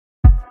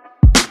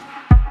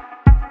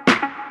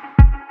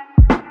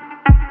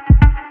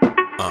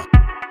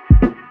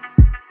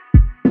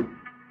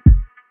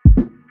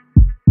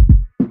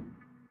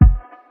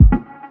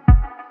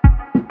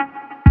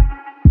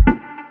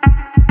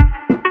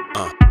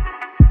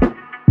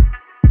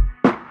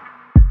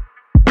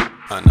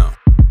I know.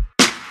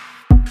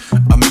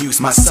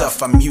 Amuse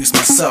myself, amuse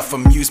myself,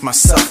 amuse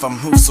myself. I'm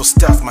who so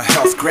stuff, my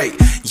health great.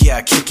 Yeah,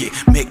 I kick it,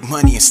 make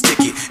money and stick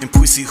it. And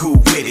pussy who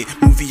with it,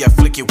 movie I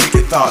flick it,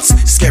 wicked thoughts,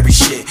 scary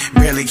shit,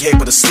 barely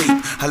able to sleep.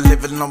 I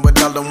live alone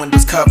with all the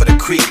windows covered to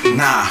creep.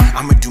 Nah,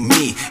 I'ma do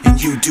me and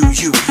you do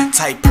you.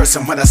 Type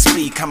person when I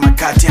speak, I'm a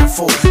goddamn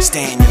fool.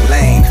 Stay in your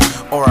lane,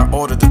 or I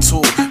order the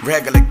tool.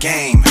 Regular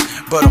game,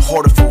 but a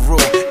hoarder for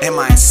rule. Am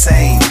I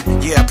insane?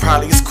 Yeah,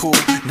 probably it's cool,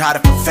 not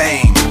it for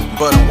fame,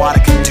 but what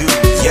I can do,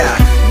 yeah.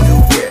 New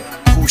year,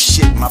 who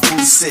shit, my boo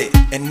sit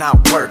and not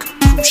work.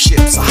 Cruise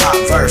ships, a hot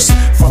verse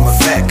from a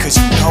vet, cause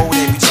you know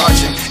they be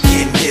charging.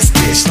 Getting this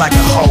bitch like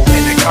a hole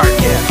in the cart,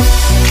 yeah.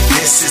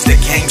 This is the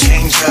game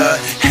changer.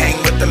 Hang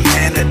with the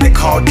man that they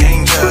call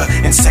danger.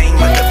 Insane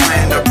with the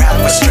plan to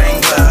rap a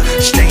strangler.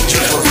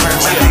 Strangers will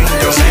permanent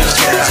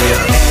danger.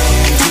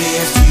 And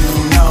if you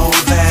know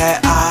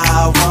that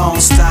I won't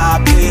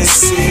stop,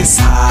 this is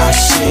hot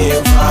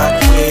shit.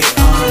 Rock with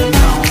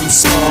Unkn.Own,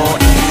 soul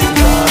in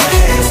the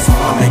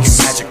headphones. Making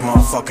magic,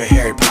 motherfucker,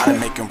 Harry Potter.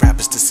 Making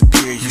rappers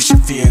disappear, you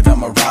should fear the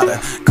marauder.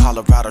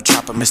 Colorado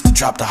chopper, Mr.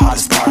 Drop the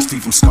hottest bars.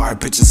 Leave them scarred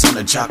bitches on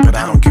the jock, but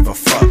I don't give a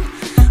fuck.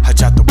 I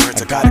jot the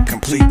words, I gotta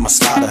complete my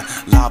slaughter.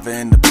 Lava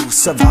in the booth,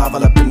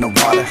 survival up in the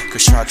water.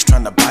 Cause sharks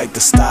trying to bite the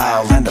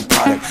style and the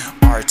product.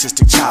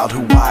 Artistic child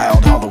who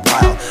wild all the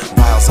while.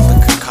 Vials of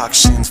the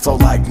concoctions flow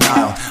like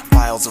Nile.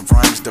 Vials of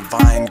rhymes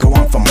divine, go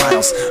on for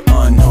miles.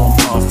 Unknown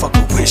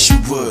motherfucker, wish you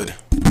would.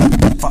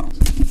 Fuck.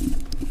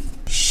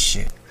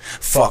 Shit.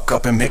 Fuck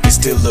up and make it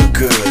still look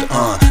good,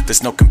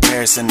 there's no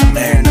comparison to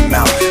man in the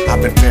mouth.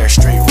 I've been fair,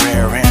 straight,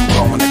 rare, and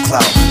growing the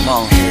clout.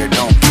 Long hair,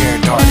 don't care,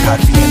 dark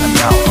hyphy in the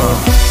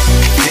mouth,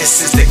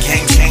 This is the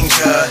game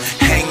changer.